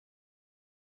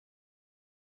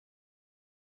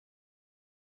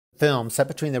film, set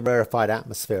between the rarefied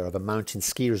atmosphere of a mountain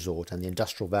ski resort and the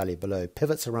industrial valley below,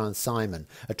 pivots around Simon,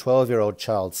 a 12-year-old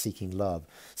child seeking love.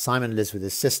 Simon lives with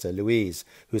his sister, Louise,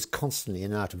 who is constantly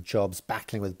in and out of jobs,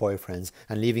 battling with boyfriends,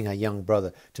 and leaving her young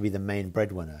brother to be the main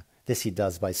breadwinner. This he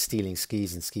does by stealing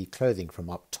skis and ski clothing from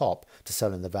up top to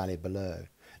sell in the valley below.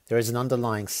 There is an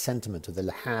underlying sentiment of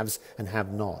the haves and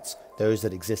have-nots, those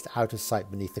that exist out of sight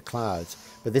beneath the clouds,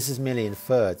 but this is merely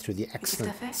inferred through the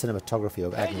excellent cinematography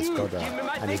of Agnes Godard,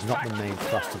 and is not the main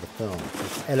thrust of the film,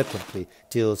 which eloquently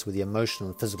deals with the emotional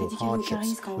and physical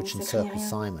hardships which encircle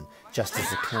Simon, just as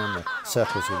the camera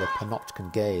circles with a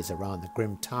panopticon gaze around the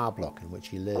grim tower block in which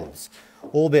he lives.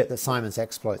 Albeit that Simon's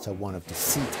exploits are one of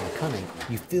deceit and cunning,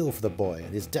 you feel for the boy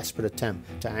and his desperate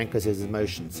attempt to anchor his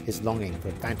emotions, his longing for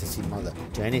a fantasy mother,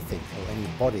 to anything or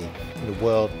anybody in a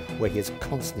world where he is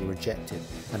constantly rejected,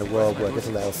 and a world where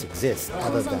little else exists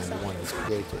other than the one he's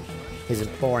created. His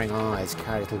imploring eyes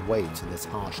carry little weight in this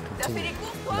harsh continuum,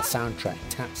 and the soundtrack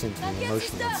taps into the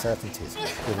emotional uncertainties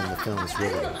within the film's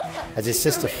rhythm. As his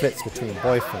sister flits between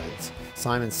boyfriends,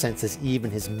 Simon senses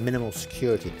even his minimal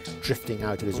security drifting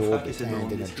out of his orbit,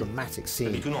 and in a dramatic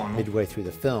scene midway through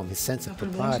the film, his sense of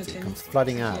propriety comes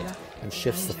flooding out and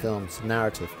shifts the film's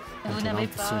narrative into an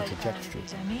unforeseen trajectory.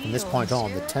 From this point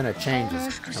on, the tenor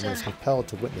changes, and one is compelled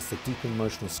to witness the deep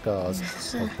emotional scars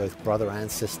of both brother and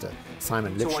sister.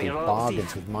 Simon literally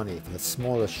bargains with money for the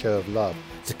smallest show of love,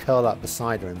 to curl up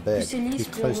beside her in bed, to be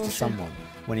close to someone.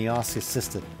 When he asks his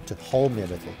sister to hold me a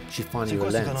little, she finally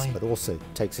relents, but also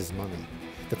takes his money.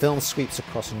 The film sweeps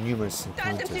across numerous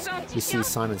encounters. We see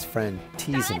Simon's friend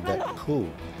tease him that, cool,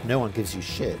 no one gives you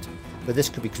shit. But this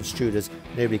could be construed as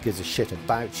nobody gives a shit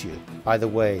about you. Either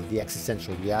way, the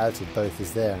existential reality of both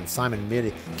is there, and Simon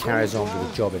merely carries on with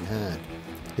the job in hand.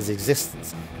 His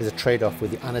existence is a trade-off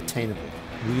with the unattainable,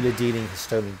 wheeler dealing his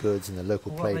stolen goods in the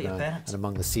local playground and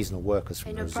among the seasonal workers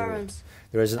from the resort.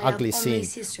 There is an ugly scene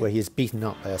where he is beaten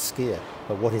up by a skier,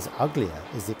 but what is uglier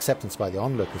is the acceptance by the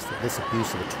onlookers that this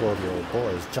abuse of a 12-year-old boy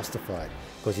is justified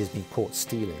because he has been caught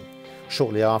stealing.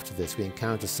 Shortly after this, we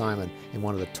encounter Simon in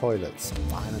one of the toilets,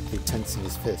 violently tensing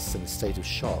his fists in a state of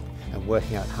shock and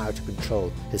working out how to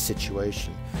control his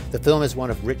situation. The film is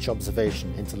one of rich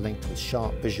observation interlinked with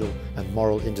sharp visual and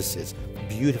moral indices,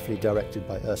 beautifully directed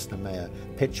by Ursula Meier,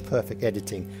 pitch-perfect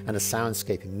editing, and a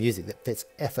soundscaping music that fits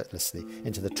effortlessly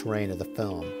into the terrain of the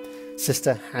film.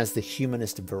 Sister has the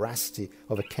humanist veracity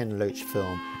of a Ken Loach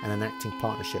film and an acting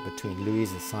partnership between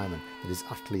Louise and Simon that is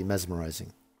utterly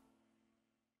mesmerizing.